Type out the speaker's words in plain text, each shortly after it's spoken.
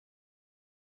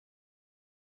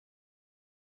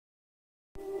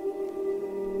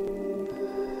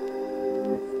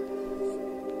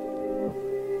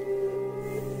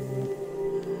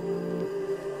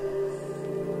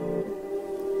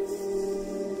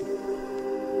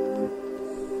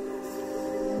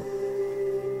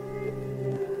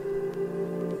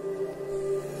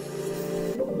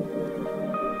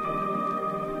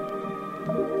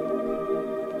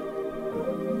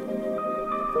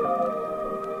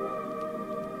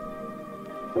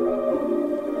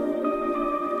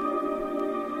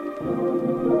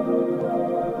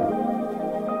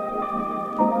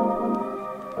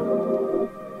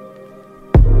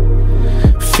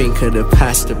Think of the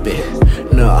past a bit.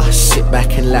 Nah, sit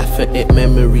back and laugh at it.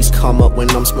 Memories come up when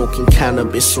I'm smoking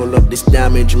cannabis. All of this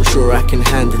damage, I'm sure I can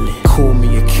handle it. Call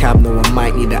me a cab, no, I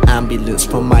might need an ambulance.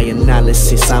 From my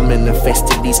analysis, I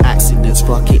manifested these accidents.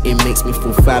 Fuck it, it makes me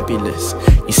feel fabulous.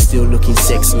 You're still looking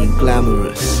sexy and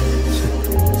glamorous.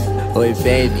 Oi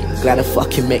baby, glad I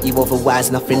fucking met you, otherwise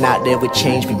nothing out there would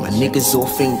change me. My niggas all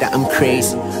think that I'm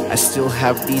crazy. I still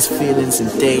have these feelings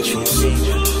and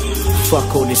daydreams.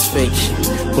 Fuck all this fake shit,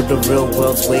 but the real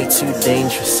world's way too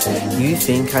dangerous. You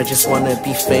think I just wanna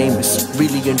be famous?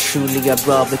 Really and truly I'd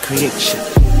rather create shit.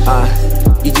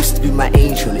 You used to be my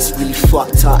angel. It's really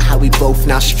fucked up how we both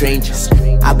now strangers.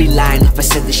 I'd be lying if I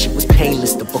said this shit was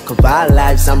painless. The book of our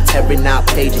lives, I'm tearing out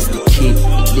pages to keep.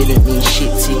 It didn't mean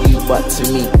shit to you, but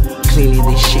to me clearly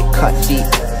this shit cut deep.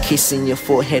 Kissing your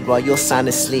forehead while you're sound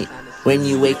asleep. When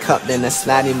you wake up then I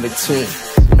slide in between.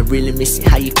 I really miss it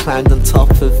how you climbed on top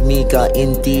of me. God,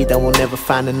 indeed, I will never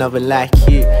find another like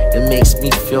you. It makes me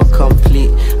feel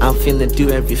complete. I'm finna do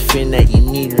everything that you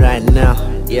need right now.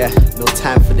 Yeah, no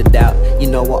time for the doubt. You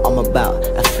know what I'm about.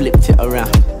 I flipped it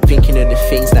around, thinking of the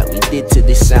things that we did to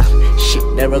this sound. Shit,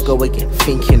 there I go again,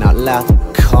 thinking out loud.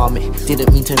 Calm it,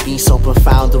 didn't mean to be so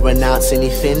profound or announce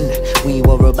anything. We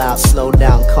were about slow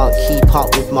down, can't keep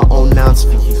up with my own nouns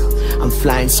for you. I'm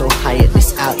flying so high at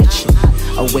this altitude,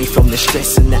 away from the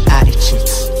stress and the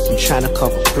attitudes. I'm trying to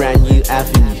cover a brand new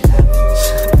avenue.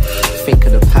 Think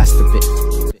of the past a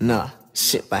bit. Nah,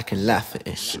 sit back and laugh at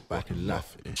it. Sit back and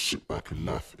laugh at it. Sit back and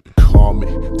laugh at it. Calm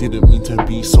it, didn't mean to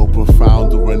be so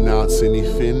profound or announce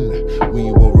anything.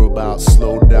 We were about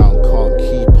slow down, can't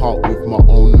keep up with my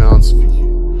own nouns for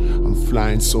you. I'm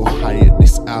flying so high at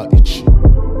this altitude,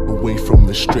 away from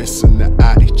the stress and the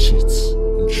attitudes.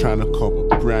 I'm trying to cover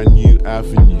a brand new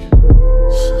avenue.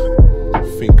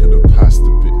 Think of the past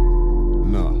a bit.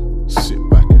 Nah, sit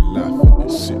back and laugh at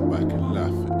it. Sit